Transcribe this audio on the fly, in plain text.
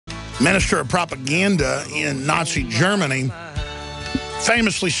minister of propaganda in Nazi Germany,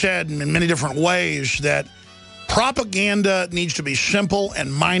 famously said in many different ways that propaganda needs to be simple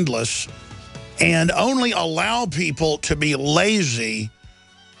and mindless and only allow people to be lazy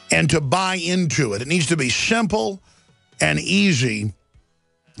and to buy into it. It needs to be simple and easy,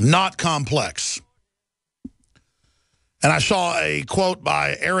 not complex. And I saw a quote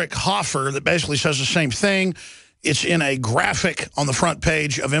by Eric Hoffer that basically says the same thing. It's in a graphic on the front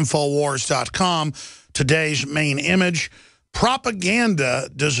page of Infowars.com, today's main image. Propaganda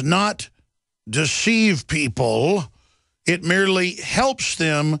does not deceive people. It merely helps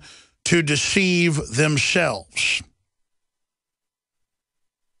them to deceive themselves.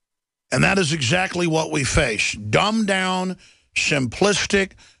 And that is exactly what we face. Dumbed down,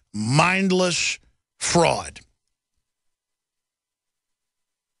 simplistic, mindless fraud.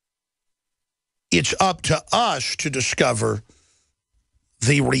 It's up to us to discover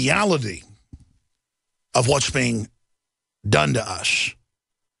the reality of what's being done to us.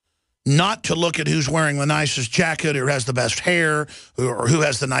 Not to look at who's wearing the nicest jacket, or who has the best hair, or who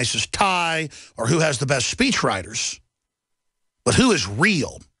has the nicest tie, or who has the best speechwriters, but who is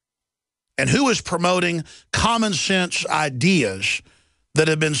real and who is promoting common sense ideas that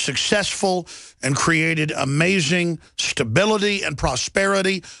have been successful and created amazing stability and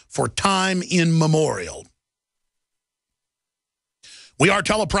prosperity for time immemorial. We are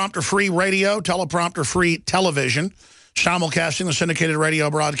teleprompter-free radio, teleprompter-free television, simulcasting the syndicated radio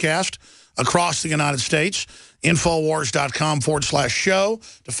broadcast across the United States. Infowars.com/show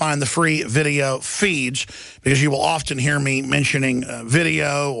to find the free video feeds, because you will often hear me mentioning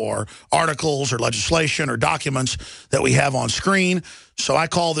video or articles or legislation or documents that we have on screen. So I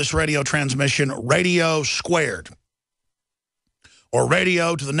call this radio transmission Radio Squared, or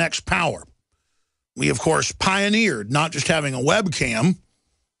radio to the next power. We, of course, pioneered not just having a webcam.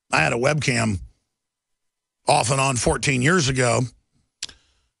 I had a webcam off and on 14 years ago.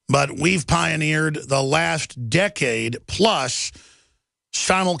 But we've pioneered the last decade plus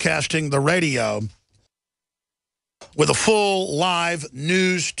simulcasting the radio with a full live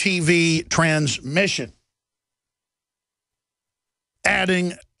news TV transmission,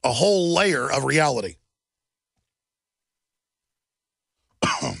 adding a whole layer of reality.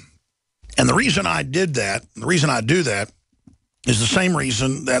 And the reason I did that, the reason I do that, is the same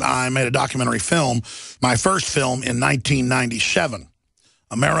reason that I made a documentary film, my first film in 1997.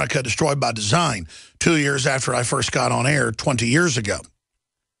 America Destroyed by Design, 2 years after I first got on air 20 years ago.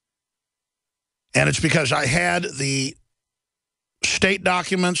 And it's because I had the state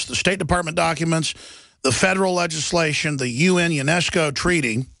documents, the State Department documents, the federal legislation, the UN UNESCO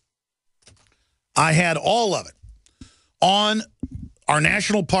treaty. I had all of it on our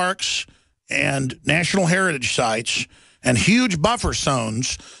national parks and national heritage sites and huge buffer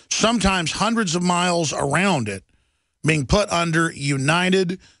zones, sometimes hundreds of miles around it, being put under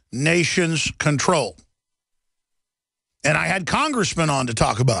United Nations control. And I had congressmen on to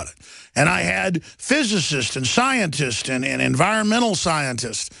talk about it. And I had physicists and scientists and environmental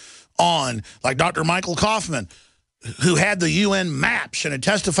scientists on, like Dr. Michael Kaufman, who had the UN maps and had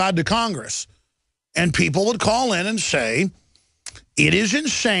testified to Congress. And people would call in and say, it is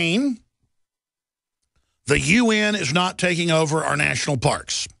insane. The UN is not taking over our national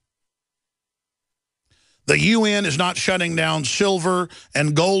parks. The UN is not shutting down silver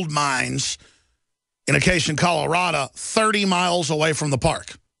and gold mines, in a case in Colorado, 30 miles away from the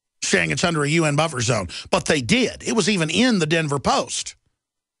park, saying it's under a UN buffer zone. But they did. It was even in the Denver Post.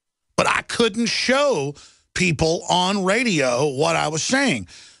 But I couldn't show people on radio what I was saying.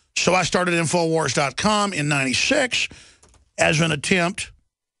 So I started Infowars.com in '96 as an attempt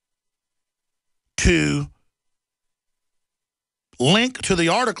to link to the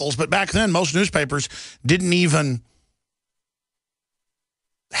articles, but back then most newspapers didn't even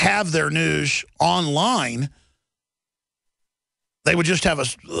have their news online. They would just have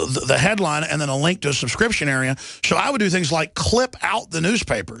the headline and then a link to a subscription area. So I would do things like clip out the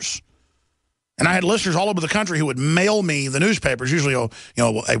newspapers. And I had listeners all over the country who would mail me the newspapers, usually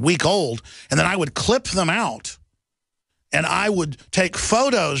a week old, and then I would clip them out. And I would take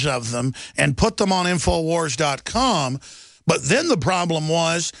photos of them and put them on Infowars.com. But then the problem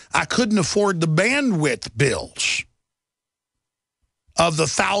was I couldn't afford the bandwidth bills of the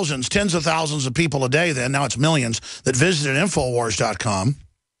thousands, tens of thousands of people a day then, now it's millions, that visited Infowars.com.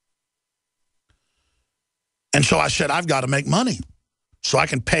 And so I said, I've got to make money so I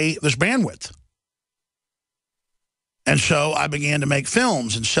can pay this bandwidth. And so I began to make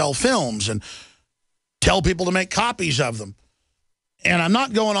films and sell films and tell people to make copies of them. And I'm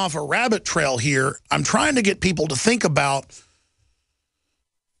not going off a rabbit trail here. I'm trying to get people to think about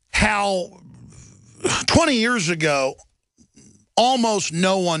how how 20 years ago, almost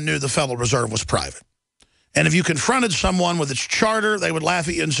no one knew the Federal Reserve was private. And if you confronted someone with its charter, they would laugh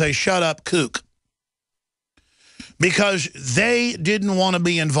at you and say, shut up, kook. Because they didn't want to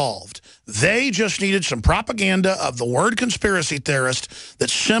be involved. They just needed some propaganda of the word conspiracy theorist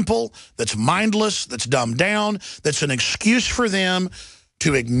that's simple, that's mindless, that's dumbed down, that's an excuse for them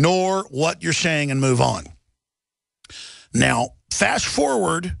to ignore what you're saying and move on. Now, fast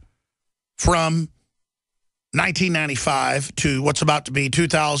forward from 1995 to what's about to be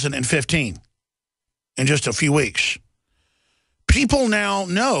 2015 in just a few weeks. People now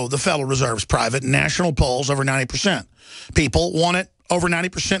know the Federal Reserve's private. National polls over 90%. People want it over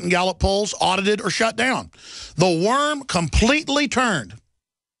 90% in Gallup polls, audited or shut down. The worm completely turned.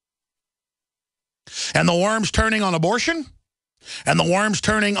 And the worm's turning on abortion. And the worm's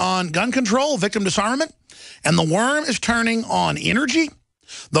turning on gun control, victim disarmament. And the worm is turning on energy.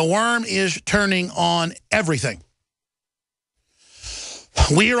 The worm is turning on everything.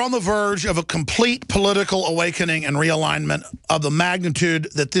 We are on the verge of a complete political awakening and realignment of the magnitude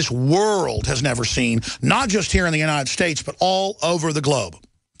that this world has never seen, not just here in the United States, but all over the globe.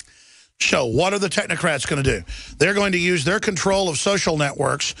 So what are the technocrats going to do? They're going to use their control of social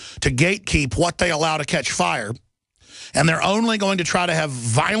networks to gatekeep what they allow to catch fire. And they're only going to try to have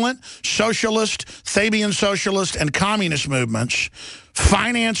violent socialist, Fabian socialist, and communist movements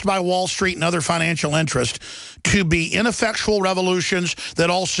financed by Wall Street and other financial interests to be ineffectual revolutions that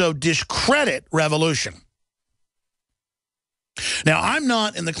also discredit revolution. Now, I'm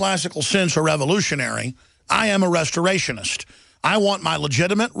not in the classical sense a revolutionary. I am a restorationist. I want my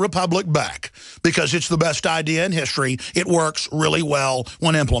legitimate republic back because it's the best idea in history. It works really well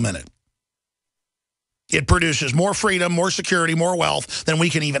when implemented. It produces more freedom, more security, more wealth than we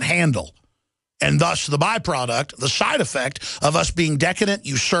can even handle. And thus the byproduct, the side effect of us being decadent,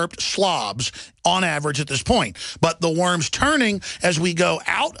 usurped slobs on average at this point. But the worm's turning as we go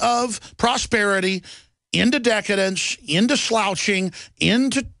out of prosperity into decadence, into slouching,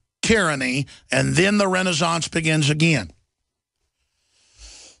 into tyranny, and then the Renaissance begins again.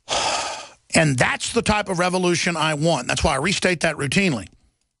 And that's the type of revolution I want. That's why I restate that routinely.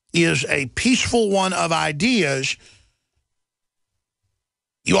 Is a peaceful one of ideas.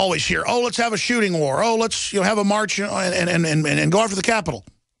 You always hear, oh, let's have a shooting war. Oh, let's have a march and go after the Capitol.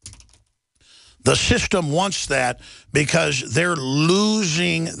 The system wants that because they're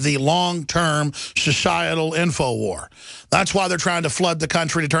losing the long-term societal info war. That's why they're trying to flood the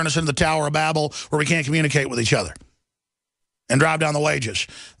country to turn us into the Tower of Babel where we can't communicate with each other and drive down the wages.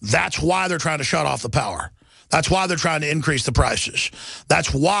 That's why they're trying to shut off the power. That's why they're trying to increase the prices.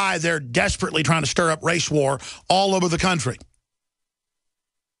 That's why they're desperately trying to stir up race war all over the country.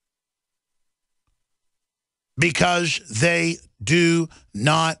 Because they do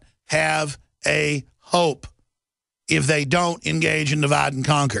not have a hope if they don't engage in divide and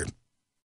conquer.